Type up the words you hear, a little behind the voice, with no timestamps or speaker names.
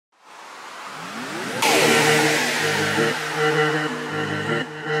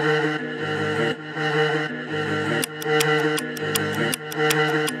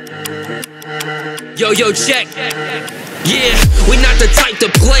Yo, check. Yeah, we not the type to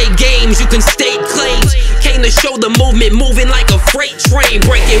play games. You can state claims. Came to show the movement, moving like a freight train,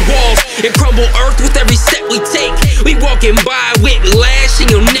 breaking walls and crumble earth with every step we take. We walking by with lash and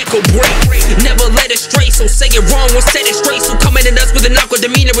your neck will break. Never let it stray, so say it wrong or set it straight. So coming at us with an awkward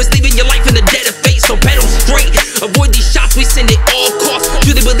demeanor is leaving your life in the dead of fate. So pedal straight, avoid these shots, we send it all costs.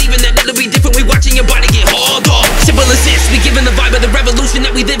 Truly believing that it'll be different, we watching your body get hauled off. Simple as this, we giving the vibe of the revolution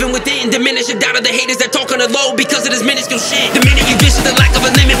that we living within. Diminish the doubt of the haters that talk on the low because of this minuscule shit. The minute you bitch the lack of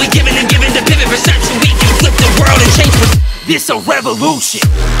a limit, we giving and giving the pivot perception. We can flip the world and change this a revolution.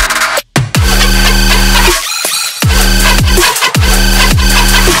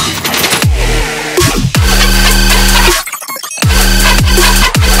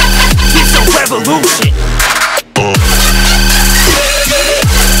 It's a revolution.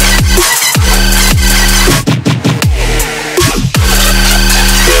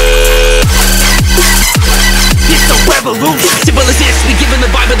 Simple as this, we giving the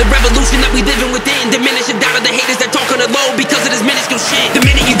vibe of the revolution that we living within. Diminish the doubt of the haters that talk on the low because of this minuscule shit. The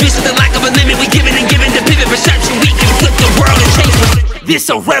minute you bitch with the lack of a limit, we giving and giving the pivot perception. We can flip the world and change this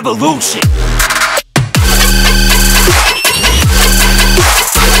a revolution.